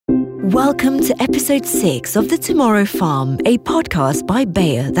Welcome to episode 6 of The Tomorrow Farm, a podcast by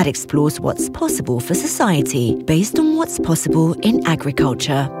Bayer that explores what's possible for society based on what's possible in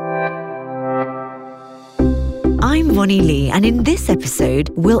agriculture. I'm Vonnie Lee, and in this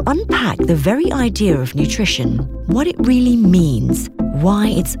episode, we'll unpack the very idea of nutrition, what it really means, why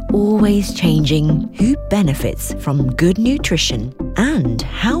it's always changing, who benefits from good nutrition, and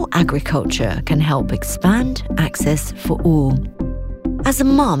how agriculture can help expand access for all. As a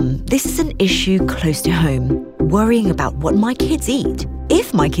mum, this is an issue close to home. Worrying about what my kids eat,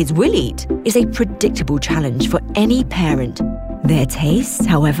 if my kids will eat, is a predictable challenge for any parent. Their tastes,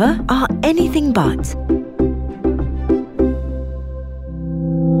 however, are anything but.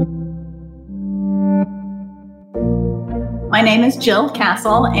 My name is Jill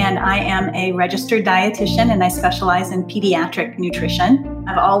Castle, and I am a registered dietitian, and I specialize in pediatric nutrition.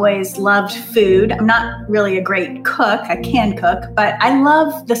 I've always loved food. I'm not really a great cook. I can cook, but I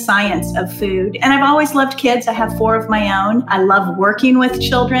love the science of food. And I've always loved kids. I have 4 of my own. I love working with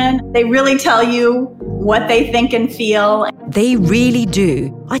children. They really tell you what they think and feel. They really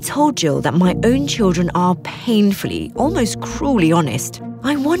do. I told Jill that my own children are painfully, almost cruelly honest.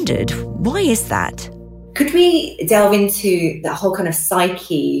 I wondered, why is that? Could we delve into the whole kind of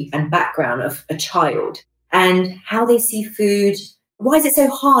psyche and background of a child and how they see food? Why is it so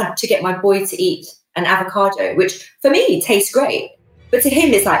hard to get my boy to eat an avocado, which for me tastes great, but to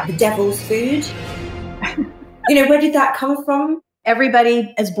him it's like the devil's food? Where did that come from?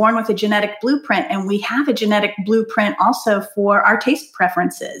 Everybody is born with a genetic blueprint, and we have a genetic blueprint also for our taste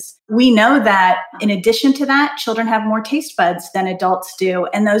preferences. We know that in addition to that, children have more taste buds than adults do,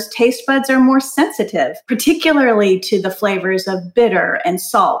 and those taste buds are more sensitive, particularly to the flavors of bitter and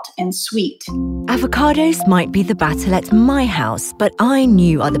salt and sweet. Avocados might be the battle at my house, but I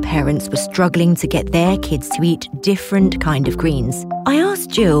knew other parents were struggling to get their kids to eat different kind of greens. I asked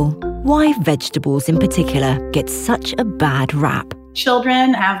Jill why vegetables in particular get such a bad rap.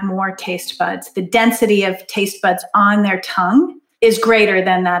 Children have more taste buds. The density of taste buds on their tongue is greater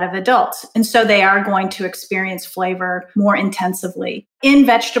than that of adults. And so they are going to experience flavor more intensively. In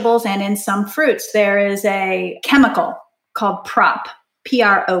vegetables and in some fruits, there is a chemical called PROP,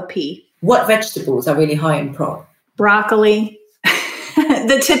 P-R-O-P. What vegetables are really high in PROP? Broccoli,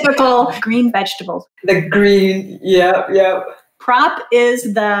 the typical green vegetables. The green, yeah. PROP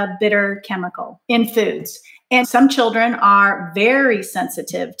is the bitter chemical in foods. And some children are very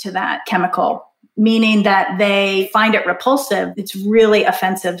sensitive to that chemical, meaning that they find it repulsive. It's really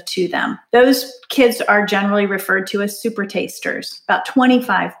offensive to them. Those kids are generally referred to as super tasters. About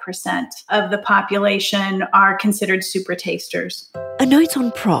 25% of the population are considered super tasters. A note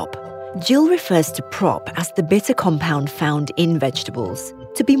on PROP. Jill refers to PROP as the bitter compound found in vegetables.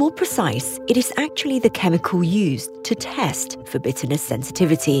 To be more precise, it is actually the chemical used to test for bitterness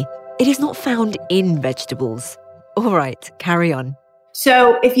sensitivity. It is not found in vegetables. All right, carry on.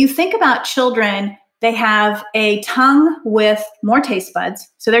 So if you think about children, they have a tongue with more taste buds.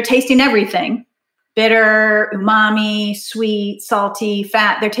 So they're tasting everything. Bitter, umami, sweet, salty,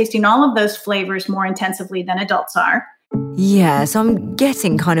 fat. They're tasting all of those flavors more intensively than adults are. Yes, I'm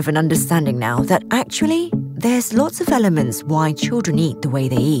getting kind of an understanding now that actually there's lots of elements why children eat the way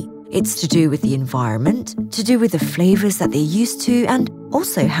they eat. It's to do with the environment, to do with the flavors that they're used to, and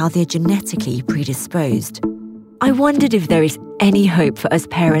also how they're genetically predisposed. I wondered if there is any hope for us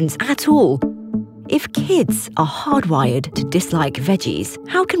parents at all. If kids are hardwired to dislike veggies,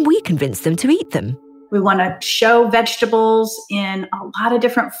 how can we convince them to eat them? We want to show vegetables in a lot of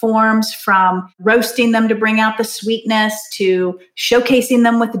different forms, from roasting them to bring out the sweetness, to showcasing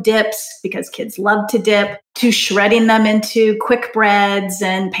them with dips, because kids love to dip, to shredding them into quick breads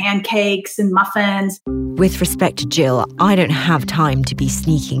and pancakes and muffins. With respect to Jill, I don't have time to be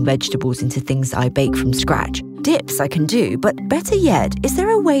sneaking vegetables into things I bake from scratch. Dips I can do, but better yet, is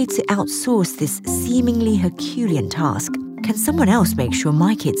there a way to outsource this seemingly Herculean task? Can someone else make sure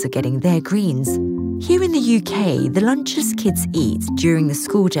my kids are getting their greens? Here in the UK, the lunches kids eat during the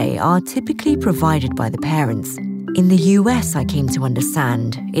school day are typically provided by the parents. In the US, I came to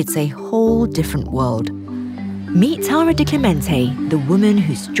understand, it's a whole different world. Meet Tara DiClemente, the woman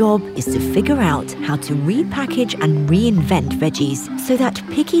whose job is to figure out how to repackage and reinvent veggies so that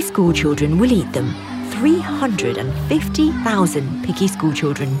picky school children will eat them. 350,000 picky school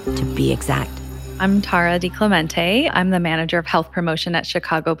children, to be exact. I'm Tara DiClemente. I'm the manager of health promotion at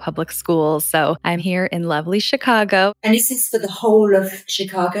Chicago Public Schools. So I'm here in lovely Chicago. And is this for the whole of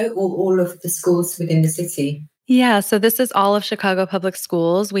Chicago or all of the schools within the city? Yeah, so this is all of Chicago Public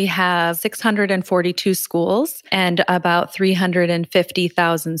Schools. We have 642 schools and about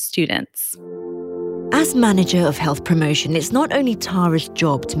 350,000 students. As manager of health promotion, it's not only Tara's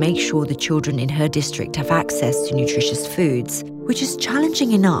job to make sure the children in her district have access to nutritious foods, which is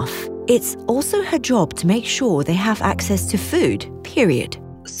challenging enough. It's also her job to make sure they have access to food, period.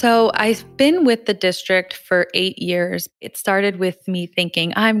 So I've been with the district for 8 years. It started with me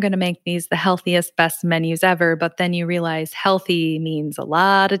thinking, I'm going to make these the healthiest, best menus ever. But then you realize healthy means a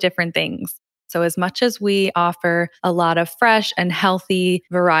lot of different things. So as much as we offer a lot of fresh and healthy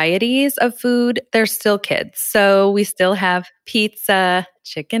varieties of food, they're still kids. So we still have pizza,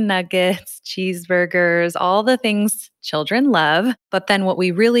 chicken nuggets, cheeseburgers, all the things children love. But then what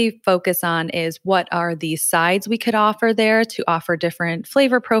we really focus on is what are the sides we could offer there to offer different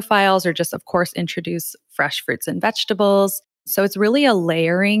flavor profiles or just, of course, introduce fresh fruits and vegetables. So it's really a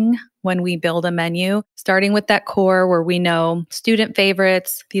layering when we build a menu, starting with that core where we know student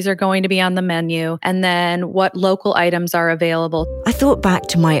favorites, these are going to be on the menu, and then what local items are available. I thought back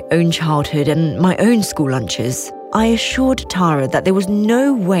to my own childhood and my own school lunches. I assured Tara that there was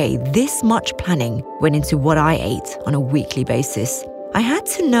no way this much planning went into what I ate on a weekly basis. I had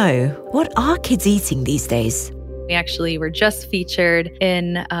to know, what are kids eating these days? We actually were just featured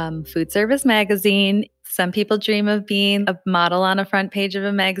in Food Service Magazine. Some people dream of being a model on a front page of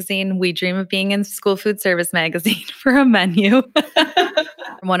a magazine. We dream of being in School Food Service Magazine for a menu.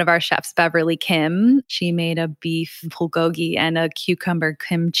 One of our chefs, Beverly Kim, she made a beef bulgogi and a cucumber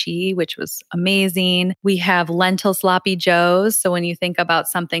kimchi, which was amazing. We have lentil sloppy joes. So when you think about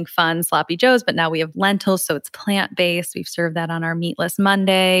something fun, sloppy joes, but now we have lentils, so it's plant-based. We've served that on our Meatless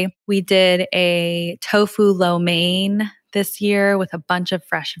Monday. We did a tofu lo mein this year with a bunch of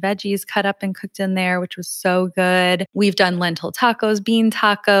fresh veggies cut up and cooked in there, which was so good. We've done lentil tacos, bean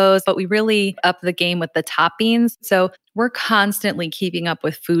tacos, but we really upped the game with the toppings. So we're constantly keeping up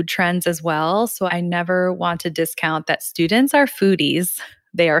with food trends as well. So I never want to discount that students are foodies.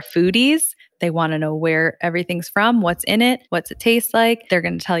 They are foodies. They want to know where everything's from, what's in it, what's it taste like. They're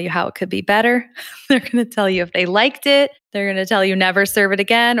going to tell you how it could be better. They're going to tell you if they liked it. They're going to tell you never serve it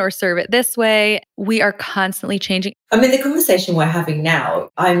again or serve it this way. We are constantly changing. I mean, the conversation we're having now,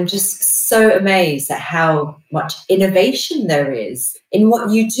 I'm just so amazed at how much innovation there is in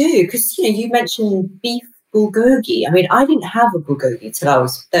what you do. Because, you mentioned beef bulgogi. I mean, I didn't have a bulgogi till I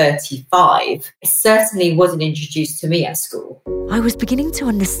was 35. It certainly wasn't introduced to me at school. I was beginning to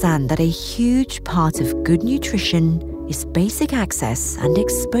understand that a huge part of good nutrition is basic access and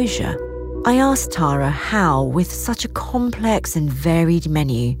exposure. I asked Tara how, with such a complex and varied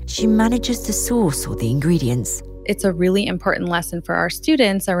menu, she manages to source all the ingredients. It's a really important lesson for our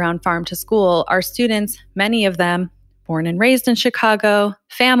students around farm to school. Our students, many of them, born and raised in Chicago,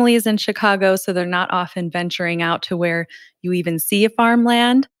 families in Chicago, so they're not often venturing out to where you even see a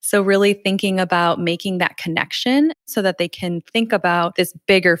farmland. So really thinking about making that connection so that they can think about this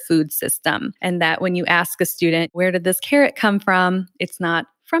bigger food system. And that when you ask a student, where did this carrot come from? It's not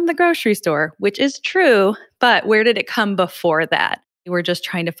from the grocery store, which is true, but where did it come before that? We're just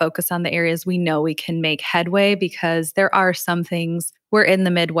trying to focus on the areas we know we can make headway because there are some things. We're in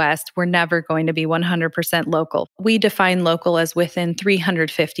the Midwest. We're never going to be 100% local. We define local as within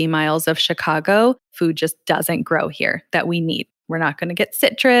 350 miles of Chicago. Food just doesn't grow here that we need. We're not going to get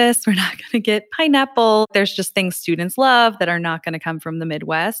citrus. We're not going to get pineapple. There's just things students love that are not going to come from the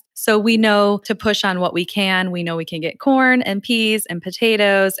Midwest. So we know to push on what we can. We know we can get corn and peas and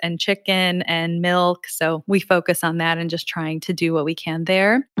potatoes and chicken and milk. So we focus on that and just trying to do what we can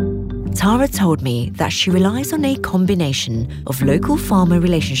there. Tara told me that she relies on a combination of local farmer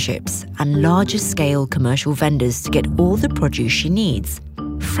relationships and larger scale commercial vendors to get all the produce she needs.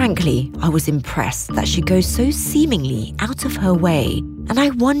 Frankly, I was impressed that she goes so seemingly out of her way, and I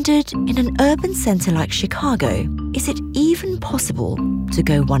wondered, in an urban centre like Chicago, is it even possible to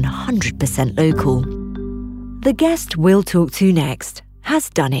go 100% local? The guest we'll talk to next has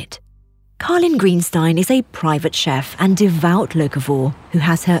done it. Carlin Greenstein is a private chef and devout locavore who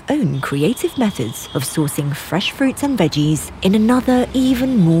has her own creative methods of sourcing fresh fruits and veggies in another,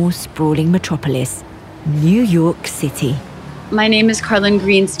 even more sprawling metropolis, New York City. My name is Carlin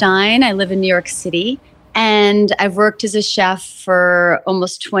Greenstein. I live in New York City, and I've worked as a chef for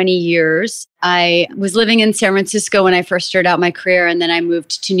almost 20 years. I was living in San Francisco when I first started out my career, and then I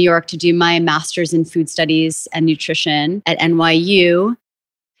moved to New York to do my master's in food studies and nutrition at NYU.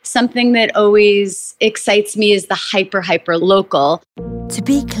 Something that always excites me is the hyper local. To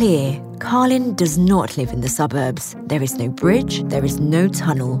be clear, Carlin does not live in the suburbs. There is no bridge, there is no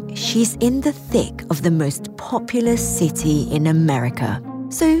tunnel. She's in the thick of the most populous city in America.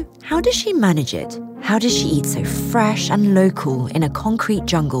 So how does she manage it? How does she eat so fresh and local in a concrete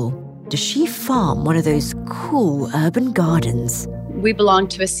jungle? Does she farm one of those cool urban gardens? We belong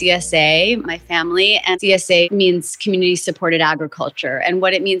to a CSA, my family, and CSA means Community Supported Agriculture. And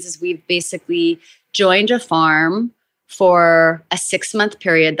what it means is we've basically joined a farm for a 6-month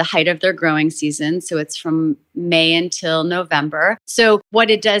period, the height of their growing season. So it's from May until November. So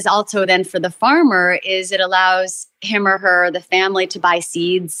what it does also then for the farmer is it allows him or her, the family, to buy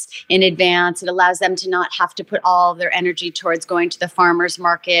seeds in advance. It allows them to not have to put all of their energy towards going to the farmer's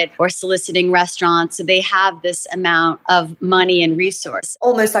market or soliciting restaurants. So they have this amount of money and resource.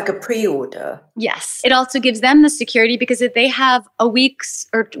 Almost like a pre-order. Yes. It also gives them the security because if they have a week's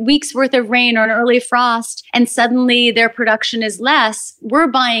worth of rain or an early frost and suddenly their production is less, we're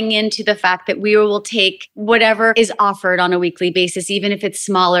buying into the fact that we will take whatever is offered on a weekly basis, even if it's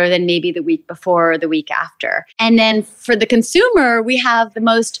smaller than maybe the week before or the week after. And then for the consumer, we have the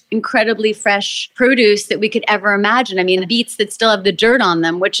most incredibly fresh produce that we could ever imagine. I mean, beets that still have the dirt on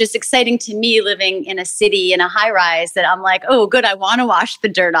them, which is exciting to me living in a city in a high rise that I'm like, oh, good, I want to wash the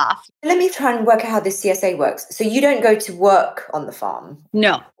dirt off. Let me try and work out how this CSA works. So you don't go to work on the farm?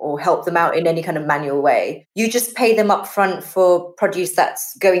 No. Or help them out in any kind of manual way? You just pay them up front for produce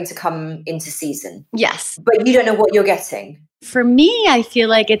that's going to come into season? Yes. But you don't know what you're getting? For me, I feel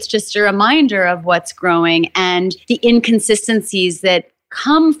like it's just a reminder of what's growing and the inconsistencies that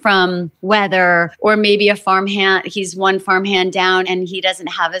come from weather, or maybe a farmhand, he's one farmhand down and he doesn't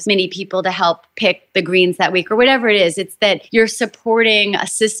have as many people to help pick the greens that week or whatever it is. It's that you're supporting a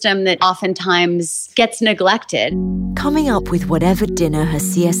system that oftentimes gets neglected. Coming up with whatever dinner her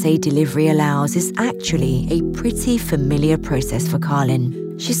CSA delivery allows is actually a pretty familiar process for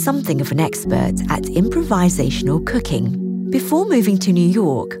Carlin. She's something of an expert at improvisational cooking. Before moving to New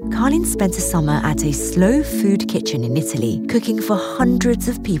York, Carlin spent a summer at a slow food kitchen in Italy, cooking for hundreds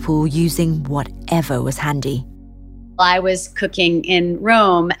of people using whatever was handy. I was cooking in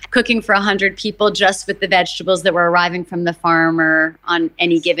Rome, cooking for 100 people just with the vegetables that were arriving from the farmer on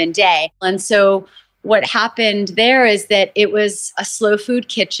any given day. And so what happened there is that it was a slow food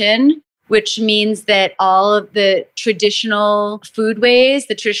kitchen, which means that all of the traditional foodways,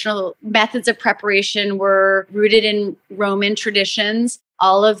 the traditional methods of preparation were rooted in Roman traditions.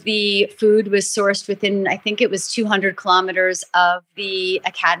 All of the food was sourced within, I think it was 200 kilometers of the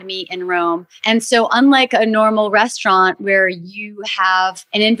academy in Rome. And so unlike a normal restaurant where you have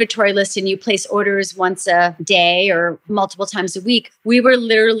an inventory list and you place orders once a day or multiple times a week, we were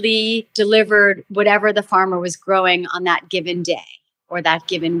literally delivered whatever the farmer was growing on that given day or that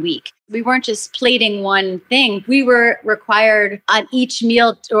given week. We weren't just plating one thing. We were required on each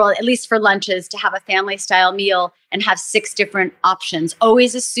meal, or at least for lunches, to have a family style meal and have 6 different options,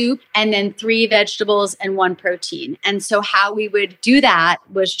 always a soup, and then 3 vegetables and 1 protein. And so how we would do that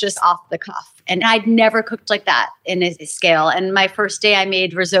was just off the cuff. And I'd never cooked like that in a scale. And my first day I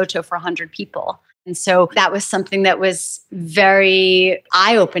made risotto for 100 people. And so that was something that was very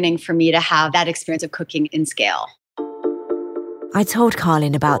eye-opening for me to have that experience of cooking in scale. I told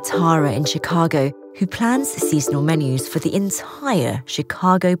Carlin about Tara in Chicago, who plans seasonal menus for the entire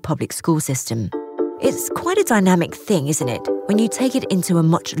Chicago public school system. It's quite a dynamic thing, isn't it, when you take it into a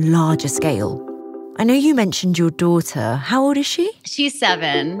much larger scale? I know you mentioned your daughter. How old is she? She's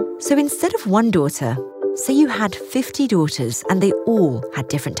 7. So instead of one daughter, say you had 50 daughters and they all had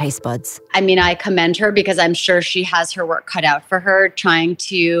different taste buds. I mean, I commend her because I'm sure she has her work cut out for her trying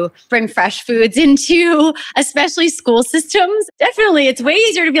to bring fresh foods into especially school systems. Definitely, it's way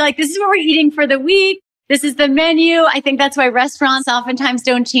easier to be like, this is what we're eating for the week. This is the menu. I think that's why restaurants oftentimes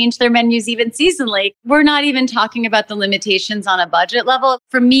don't change their menus even seasonally. We're not even talking about the limitations on a budget level.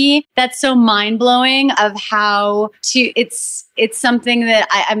 For me, that's so mind-blowing of how it's something that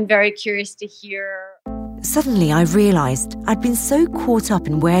I'm very curious to hear. Suddenly, I realised I'd been so caught up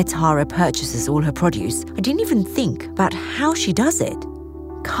in where Tara purchases all her produce, I didn't even think about how she does it.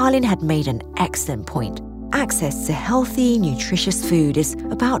 Carlin had made an excellent point. Access to healthy, nutritious food is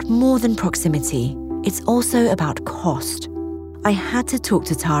about more than proximity. It's also about cost. I had to talk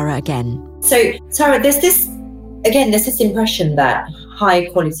to Tara again. So, Tara, there's this impression that high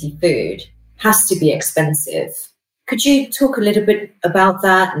quality food has to be expensive. Could you talk a little bit about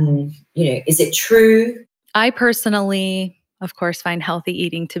that? And, is it true? I personally, of course, find healthy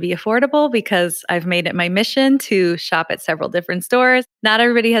eating to be affordable because I've made it my mission to shop at several different stores. Not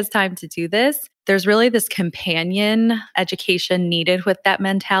everybody has time to do this. there's really this companion education needed with that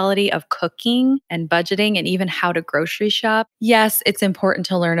mentality of cooking and budgeting and even how to grocery shop. Yes, it's important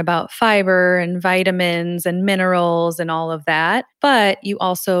to learn about fiber and vitamins and minerals and all of that, but you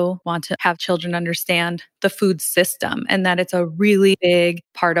also want to have children understand the food system and that it's a really big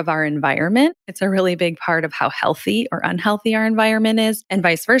part of our environment. It's a really big part of how healthy or unhealthy our environment is, and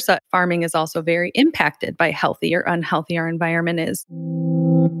vice versa. Farming is also very impacted by healthy or unhealthy our environment is.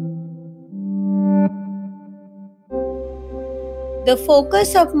 The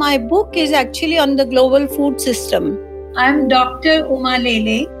focus of my book is actually on the global food system. I'm Dr. Uma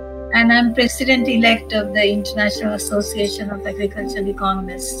Lele, and I'm President-elect of the International Association of Agricultural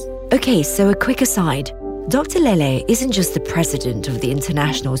Economists. Okay, so a quick aside. Dr. Lele isn't just the president of the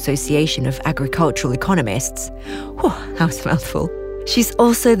International Association of Agricultural Economists. Whew, that was a mouthful. She's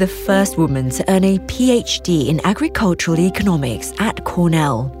also the first woman to earn a PhD in agricultural economics at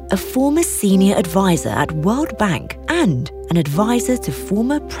Cornell, a former senior advisor at World Bank, and an advisor to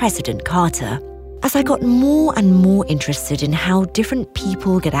former President Carter. As I got more and more interested in how different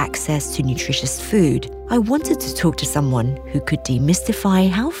people get access to nutritious food, I wanted to talk to someone who could demystify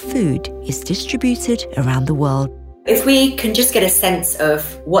how food is distributed around the world. If we can just get a sense of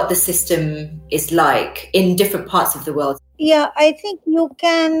what the system is like in different parts of the world. Yeah, I think you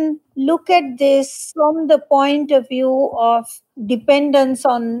can look at this from the point of view of dependence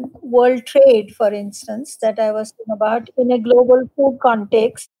on world trade, for instance, that I was talking about in a global food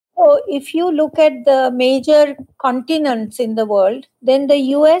context. So if you look at the major continents in the world, then the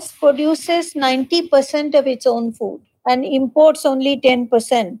US produces 90% of its own food and imports only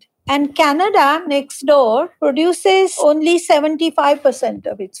 10%. And Canada, next door, produces only 75%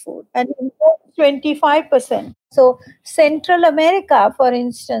 of its food and imports 25%. So Central America, for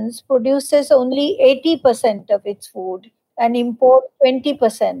instance, produces only 80% of its food and import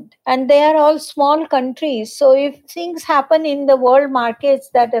 20%. And they are all small countries. So if things happen in the world markets,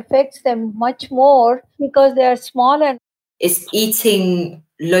 that affects them much more because they are small. And is eating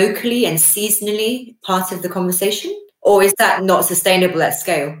locally and seasonally part of the conversation? Or is that not sustainable at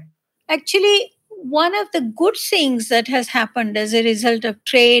scale? Actually, one of the good things that has happened as a result of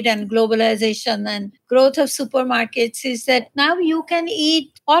trade and globalization and growth of supermarkets is that now you can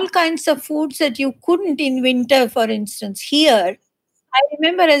eat all kinds of foods that you couldn't in winter, for instance. Here, I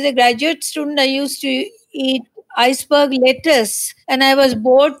remember as a graduate student, I used to eat iceberg lettuce and I was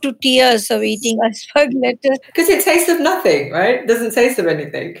bored to tears of eating iceberg lettuce. Because it tastes of nothing, right? It doesn't taste of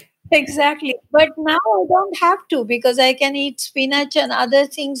anything. Exactly. But now I don't have to because I can eat spinach and other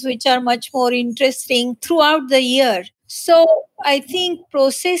things which are much more interesting throughout the year. So I think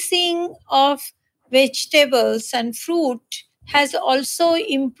processing of vegetables and fruit has also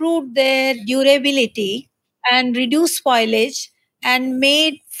improved their durability and reduced spoilage and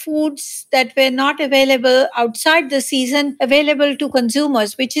made foods that were not available outside the season available to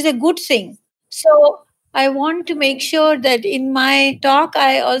consumers, which is a good thing. So I want to make sure that in my talk,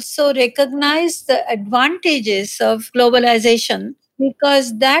 I also recognize the advantages of globalization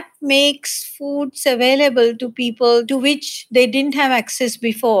because that makes foods available to people to which they didn't have access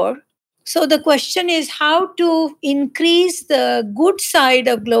before. So the question is how to increase the good side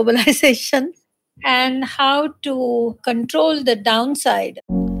of globalization and how to control the downside.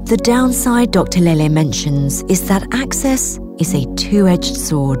 The downside Dr. Lele mentions is that access is a two-edged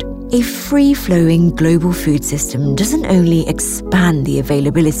sword. A free-flowing global food system doesn't only expand the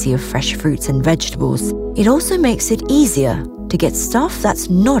availability of fresh fruits and vegetables, it also makes it easier to get stuff that's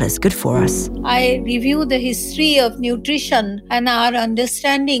not as good for us. I review the history of nutrition and our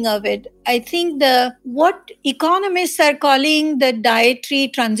understanding of it. I think what economists are calling the dietary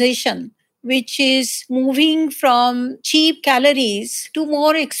transition, which is moving from cheap calories to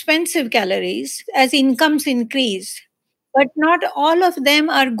more expensive calories as incomes increase. But not all of them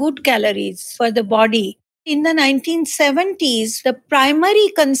are good calories for the body. In the 1970s, the primary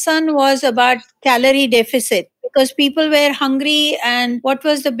concern was about calorie deficit because people were hungry and what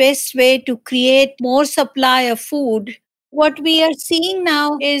was the best way to create more supply of food. What we are seeing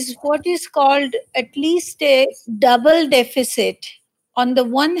now is what is called at least a double deficit. On the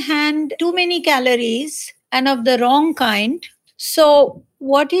one hand, too many calories and of the wrong kind. So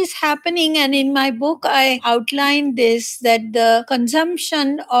what is happening, and in my book, I outlined this, that the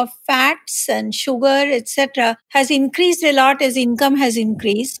consumption of fats and sugar, etc., has increased a lot as income has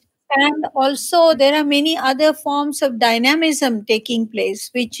increased. And also there are many other forms of dynamism taking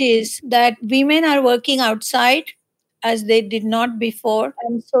place, which is that women are working outside as they did not before.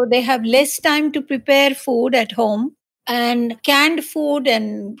 And so they have less time to prepare food at home. And canned food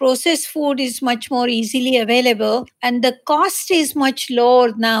and processed food is much more easily available. And the cost is much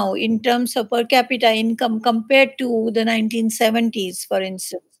lower now in terms of per capita income compared to the 1970s, for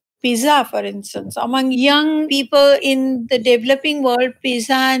instance. Pizza, for instance, among young people in the developing world,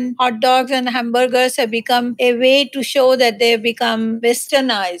 pizza and hot dogs and hamburgers have become a way to show that they've become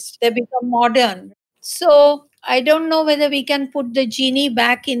westernized, they've become modern. So I don't know whether we can put the genie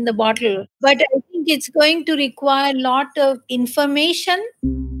back in the bottle, but I think it's going to require a lot of information.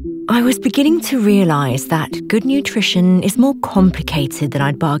 I was beginning to realize that good nutrition is more complicated than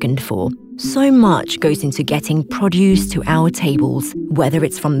I'd bargained for. So much goes into getting produce to our tables, whether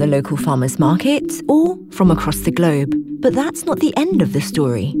it's from the local farmers market or from across the globe. But that's not the end of the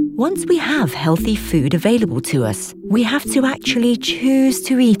story. Once we have healthy food available to us, we have to actually choose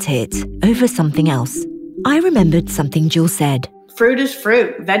to eat it over something else. I remembered something Jill said. Fruit is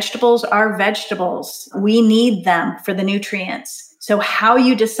fruit. Vegetables are vegetables. We need them for the nutrients. So how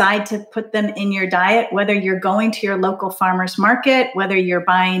you decide to put them in your diet, whether you're going to your local farmer's market, whether you're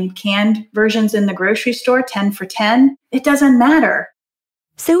buying canned versions in the grocery store, 10 for 10, it doesn't matter.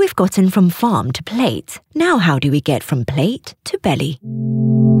 So we've gotten from farm to plate. Now how do we get from plate to belly?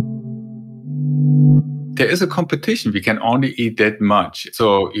 There is a competition. We can only eat that much.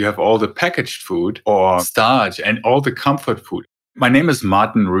 So you have all the packaged food or starch and all the comfort food. My name is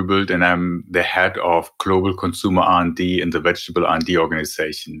Martin Rübelt, and I'm the head of Global Consumer R&D in the Vegetable R&D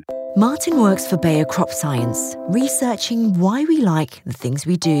organization. Martin works for Bayer Crop Science, researching why we like the things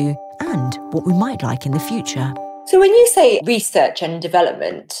we do and what we might like in the future. So when you say research and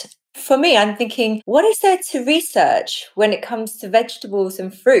development, for me, I'm thinking, what is there to research when it comes to vegetables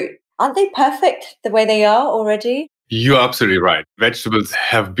and fruit? Aren't they perfect the way they are already? You're absolutely right. Vegetables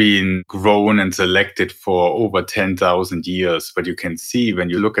have been grown and selected for over 10,000 years. But you can see when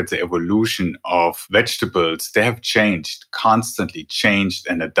you look at the evolution of vegetables, they have changed, constantly changed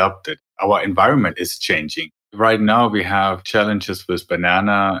and adapted. Our environment is changing. Right now, we have challenges with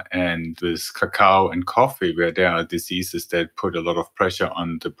banana and with cacao and coffee, where there are diseases that put a lot of pressure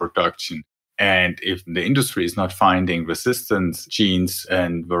on the production. And if the industry is not finding resistance genes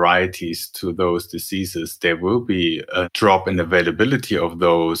and varieties to those diseases, there will be a drop in availability of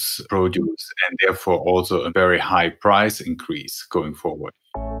those produce and therefore also a very high price increase going forward.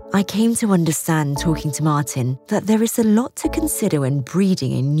 I came to understand, talking to Martin, that there is a lot to consider when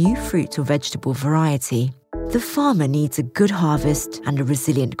breeding a new fruit or vegetable variety. The farmer needs a good harvest and a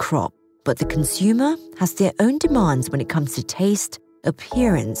resilient crop, but the consumer has their own demands when it comes to taste,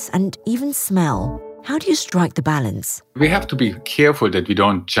 appearance, and even smell. How do you strike the balance? We have to be careful that we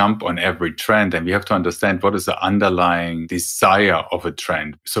don't jump on every trend, and we have to understand what is the underlying desire of a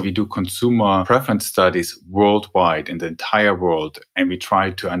trend. So we do consumer preference studies worldwide in the entire world, and we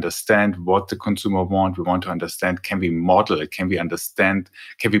try to understand what the consumer wants. We want to understand, can we model it? Can we understand?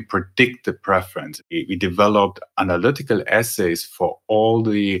 Can we predict the preference? We developed analytical assays for all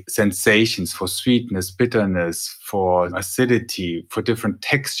the sensations, for sweetness, bitterness, for acidity, for different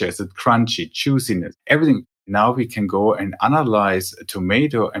textures, it's crunchy, juiciness, everything. Now we can go and analyze a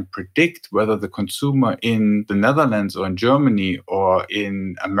tomato and predict whether the consumer in the Netherlands or in Germany or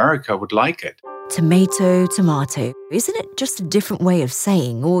in America would like it. Tomato, tomato. Isn't it just a different way of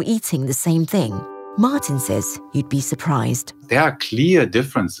saying or eating the same thing? Martin says you'd be surprised. There are clear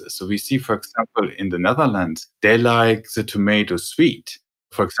differences. So we see, for example, in the Netherlands, they like the tomato sweet.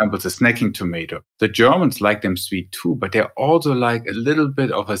 For example, the snacking tomato. The Germans like them sweet too, but they also like a little bit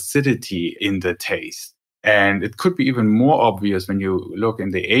of acidity in the taste. And it could be even more obvious when you look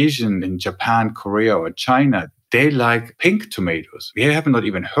in the Asian, in Japan, Korea, or China. They like pink tomatoes. We have not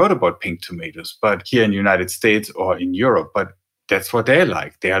even heard about pink tomatoes, but here in the United States or in Europe, but that's what they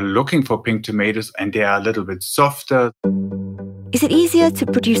like. They are looking for pink tomatoes and they are a little bit softer. Is it easier to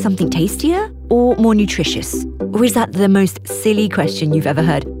produce something tastier or more nutritious? Or is that the most silly question you've ever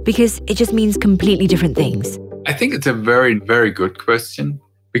heard? Because it just means completely different things. I think it's a very, very good question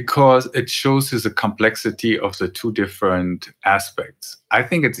because it shows you the complexity of the two different aspects. I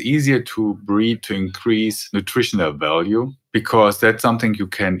think it's easier to breed to increase nutritional value because that's something you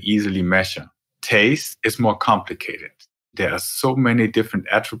can easily measure. Taste is more complicated. There are so many different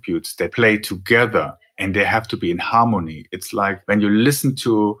attributes that play together and they have to be in harmony. It's like when you listen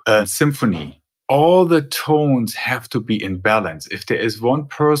to a symphony, all the tones have to be in balance. If there is one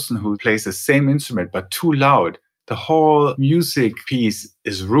person who plays the same instrument but too loud, the whole music piece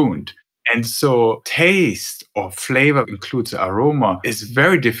is ruined. And so taste or flavor includes aroma is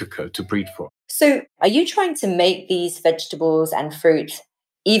very difficult to breed for. So are you trying to make these vegetables and fruit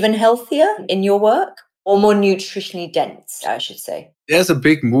even healthier in your work? or more nutritionally dense, I should say? There's a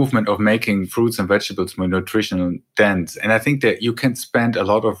big movement of making fruits and vegetables more nutritionally dense. And I think that you can spend a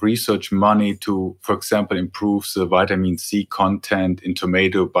lot of research money to, for example, improve the vitamin C content in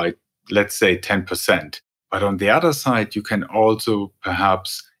tomato by, let's say, 10%. But on the other side, you can also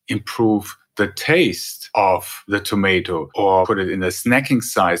perhaps improve the taste of the tomato or put it in a snacking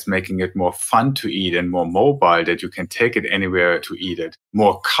size, making it more fun to eat and more mobile, that you can take it anywhere to eat it,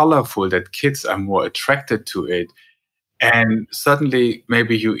 more colorful, that kids are more attracted to it. And suddenly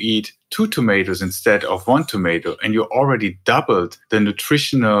maybe you eat 2 tomatoes instead of 1 tomato, and you already doubled the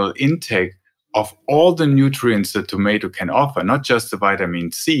nutritional intake of all the nutrients the tomato can offer, not just the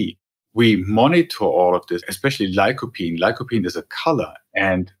vitamin C. We monitor all of this, especially lycopene. Lycopene is a color,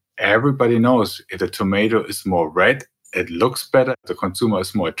 and everybody knows if the tomato is more red, it looks better, the consumer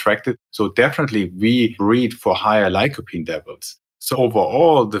is more attracted. So definitely we breed for higher lycopene levels. So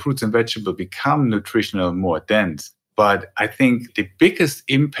overall, the fruits and vegetables become nutritional more dense. But I think the biggest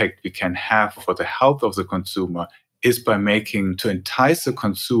impact we can have for the health of the consumer is by making, to entice the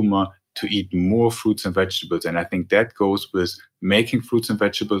consumer to eat more fruits and vegetables. And I think that goes with making fruits and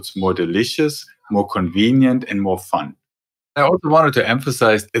vegetables more delicious, more convenient, and more fun. I also wanted to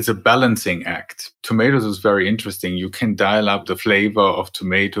emphasize it's a balancing act. Tomatoes is very interesting. You can dial up the flavor of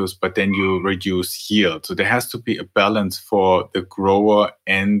tomatoes, but then you reduce yield. So there has to be a balance for the grower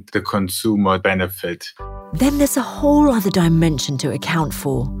and the consumer benefit. Then there's a whole other dimension to account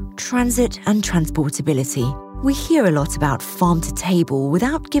for: transit and transportability. We hear a lot about farm to table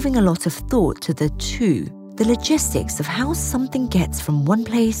without giving a lot of thought to the logistics of how something gets from one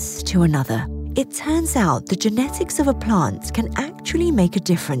place to another. It turns out the genetics of a plant can actually make a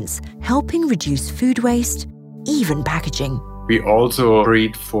difference, helping reduce food waste, even packaging. We also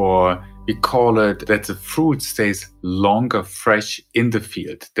breed for, we call it that the fruit stays longer fresh in the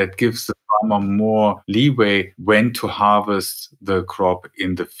field. That gives the farmer more leeway when to harvest the crop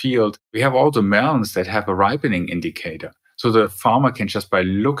in the field. We have also melons that have a ripening indicator. So the farmer can just by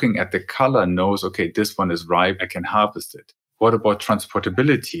looking at the color knows, okay, this one is ripe, I can harvest it. What about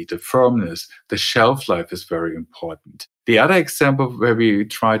transportability, the firmness, the shelf life is very important. The other example where we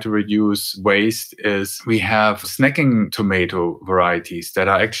try to reduce waste is we have snacking tomato varieties that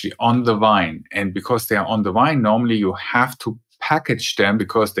are actually on the vine. And because they are on the vine, normally you have to package them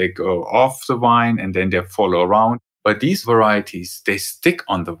because they go off the vine and then they follow around. But these varieties, they stick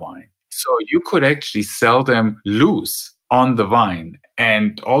on the vine. So you could actually sell them loose on the vine,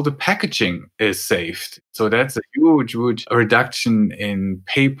 and all the packaging is saved. So that's a huge reduction in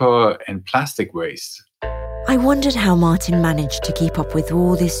paper and plastic waste. I wondered how Martin managed to keep up with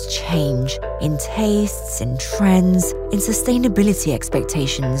all this change in tastes, in trends, in sustainability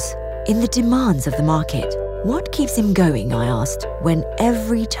expectations, in the demands of the market. What keeps him going, I asked, when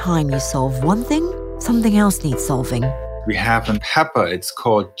every time you solve one thing, something else needs solving? We have a pepper, it's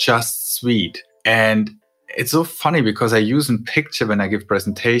called Just Sweet. And it's so funny because I use a picture when I give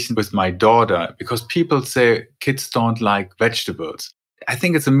presentations with my daughter, because people say kids don't like vegetables. I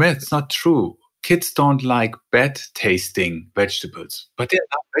think it's a myth. It's not true. Kids don't like bad tasting vegetables, but they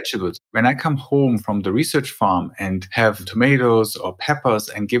love vegetables. When I come home from the research farm and have tomatoes or peppers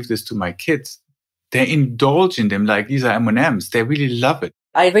and give this to my kids, they indulge in them like these are M&Ms. They really love it.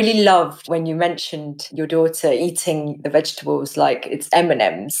 I really loved when you mentioned your daughter eating the vegetables like it's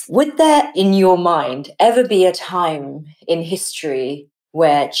M&Ms. Would there, in your mind, ever be a time in history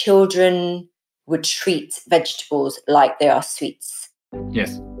where children would treat vegetables like they are sweets?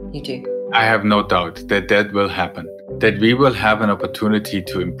 Yes. You do? I have no doubt that will happen. That we will have an opportunity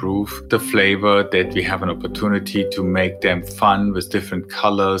to improve the flavor, that we have an opportunity to make them fun with different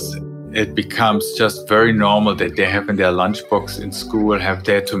colors. It becomes just very normal that they have in their lunchbox in school, have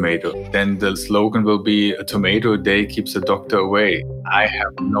their tomato. Then the slogan will be, a tomato a day keeps the doctor away. I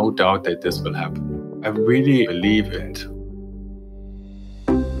have no doubt that this will happen. I really believe it.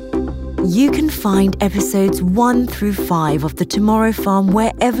 You can find episodes 1 through 5 of The Tomorrow Farm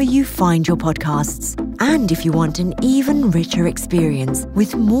wherever you find your podcasts. And if you want an even richer experience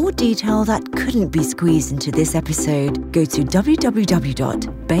with more detail that couldn't be squeezed into this episode, go to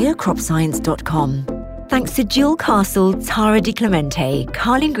www.bayercropscience.com. Thanks to Jill Castle, Tara Di Clemente,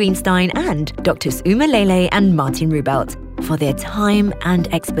 Carlin Greenstein, and Drs. Uma Lele and Martin Rubelt for their time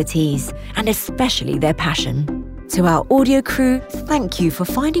and expertise, and especially their passion. To our audio crew, thank you for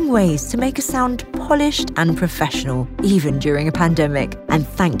finding ways to make us sound polished and professional, even during a pandemic. And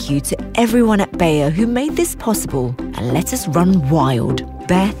thank you to everyone at Bayer who made this possible and let us run wild.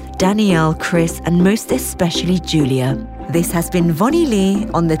 Beth, Danielle, Chris, and most especially Julia. This has been Vonnie Lee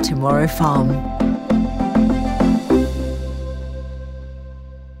on The Tomorrow Farm.